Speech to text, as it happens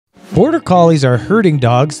Border Collies are herding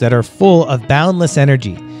dogs that are full of boundless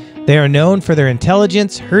energy. They are known for their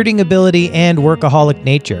intelligence, herding ability, and workaholic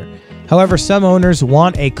nature. However, some owners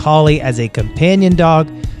want a collie as a companion dog.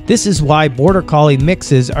 This is why Border Collie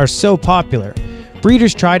Mixes are so popular.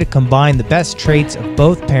 Breeders try to combine the best traits of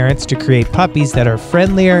both parents to create puppies that are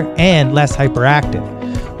friendlier and less hyperactive.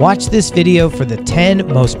 Watch this video for the 10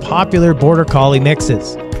 most popular Border Collie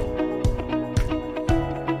Mixes.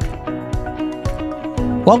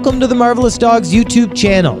 Welcome to the Marvelous Dogs YouTube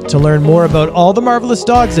channel. To learn more about all the marvelous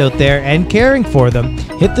dogs out there and caring for them,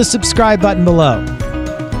 hit the subscribe button below.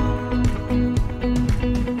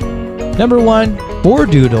 Number 1.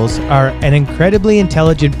 Bordoodles are an incredibly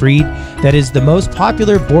intelligent breed that is the most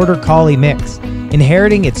popular Border Collie mix.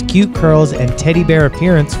 Inheriting its cute curls and teddy bear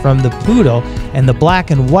appearance from the poodle and the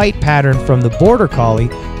black and white pattern from the Border Collie,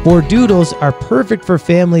 Bordoodles are perfect for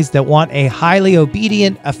families that want a highly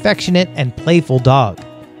obedient, affectionate, and playful dog.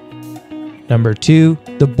 Number 2.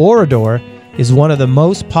 The Borador is one of the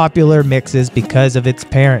most popular mixes because of its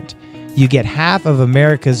parent. You get half of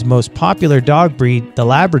America's most popular dog breed, the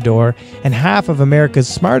Labrador, and half of America's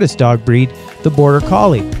smartest dog breed, the Border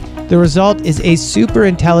Collie. The result is a super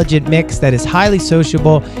intelligent mix that is highly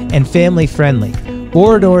sociable and family friendly.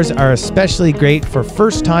 Boradors are especially great for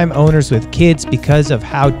first-time owners with kids because of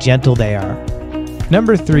how gentle they are.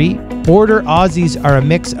 Number 3. Border Aussies are a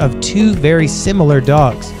mix of two very similar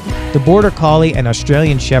dogs. The Border Collie and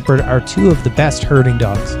Australian Shepherd are two of the best herding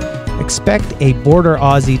dogs. Expect a Border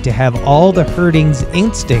Aussie to have all the herding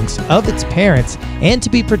instincts of its parents and to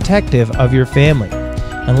be protective of your family.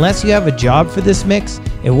 Unless you have a job for this mix,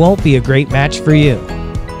 it won't be a great match for you.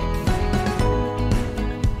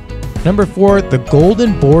 Number 4, the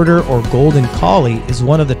Golden Border or Golden Collie is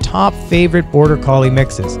one of the top favorite Border Collie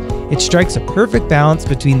mixes. It strikes a perfect balance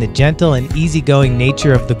between the gentle and easygoing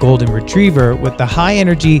nature of the Golden Retriever with the high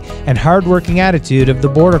energy and hardworking attitude of the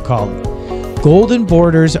Border Collie. Golden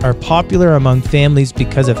Borders are popular among families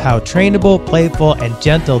because of how trainable, playful, and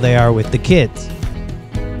gentle they are with the kids.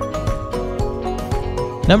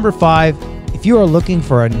 Number 5, if you are looking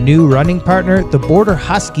for a new running partner, the Border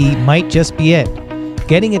Husky might just be it.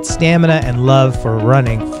 Getting its stamina and love for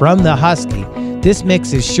running from the Husky, this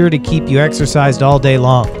mix is sure to keep you exercised all day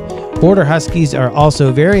long. Border Huskies are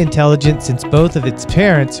also very intelligent since both of its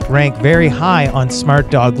parents rank very high on smart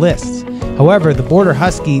dog lists. However, the Border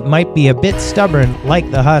Husky might be a bit stubborn like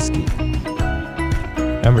the Husky.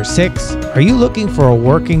 Number 6, are you looking for a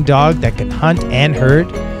working dog that can hunt and herd?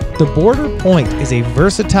 The Border Point is a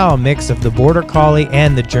versatile mix of the Border Collie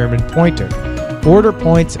and the German Pointer. Border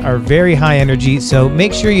Points are very high energy, so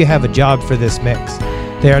make sure you have a job for this mix.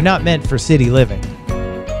 They are not meant for city living.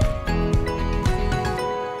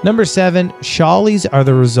 Number 7, Shollies are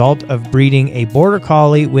the result of breeding a Border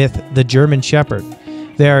Collie with the German Shepherd.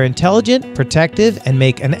 They are intelligent, protective, and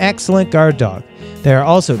make an excellent guard dog. They are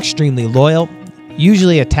also extremely loyal,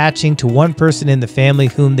 usually attaching to one person in the family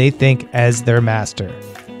whom they think as their master.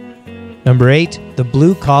 Number 8, the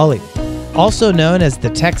Blue Collie. Also known as the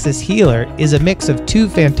Texas Heeler, is a mix of two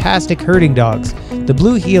fantastic herding dogs, the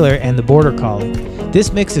Blue Heeler and the Border Collie.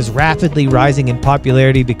 This mix is rapidly rising in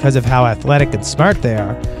popularity because of how athletic and smart they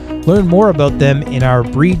are. Learn more about them in our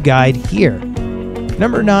breed guide here.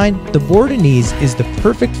 Number 9, the Bordernese is the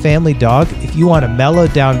perfect family dog if you want a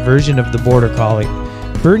mellowed down version of the Border Collie.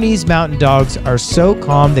 Bernese mountain dogs are so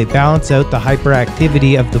calm they balance out the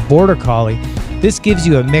hyperactivity of the Border Collie. This gives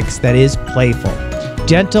you a mix that is playful,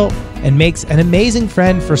 gentle, and makes an amazing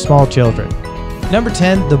friend for small children. Number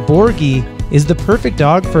 10, the Borgi is the perfect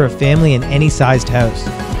dog for a family in any sized house.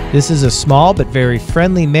 This is a small but very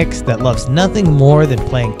friendly mix that loves nothing more than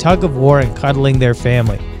playing tug of war and cuddling their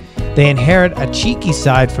family. They inherit a cheeky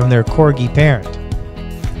side from their corgi parent.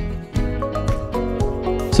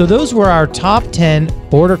 So those were our top 10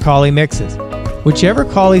 Border Collie mixes. Whichever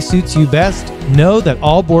collie suits you best, know that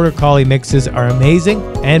all Border Collie mixes are amazing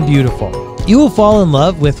and beautiful. You will fall in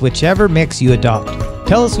love with whichever mix you adopt.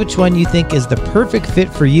 Tell us which one you think is the perfect fit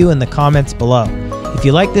for you in the comments below. If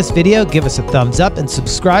you like this video, give us a thumbs up and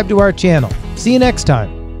subscribe to our channel. See you next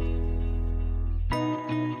time.